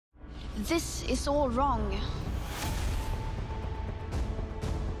This is all wrong.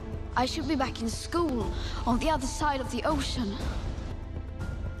 I should be back in school on the other side of the ocean.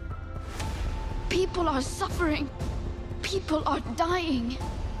 People are suffering. People are dying.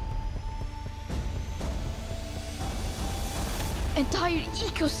 Entire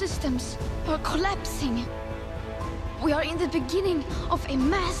ecosystems are collapsing. We are in the beginning of a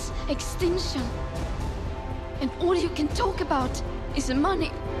mass extinction. And all you can talk about is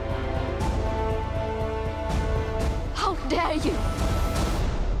money. How dare you?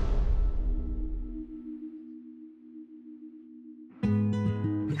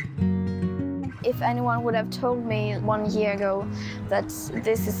 If anyone would have told me 1 year ago that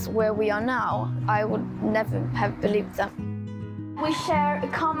this is where we are now, I would never have believed them. We share a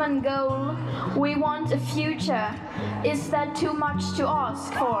common goal. We want a future. Is that too much to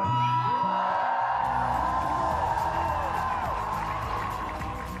ask for?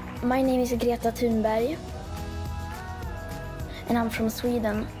 My name is Greta Thunberg, and I'm from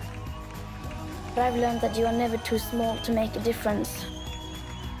Sweden. But I've learned that you are never too small to make a difference.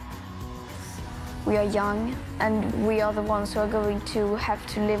 We are young, and we are the ones who are going to have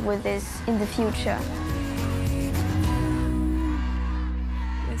to live with this in the future.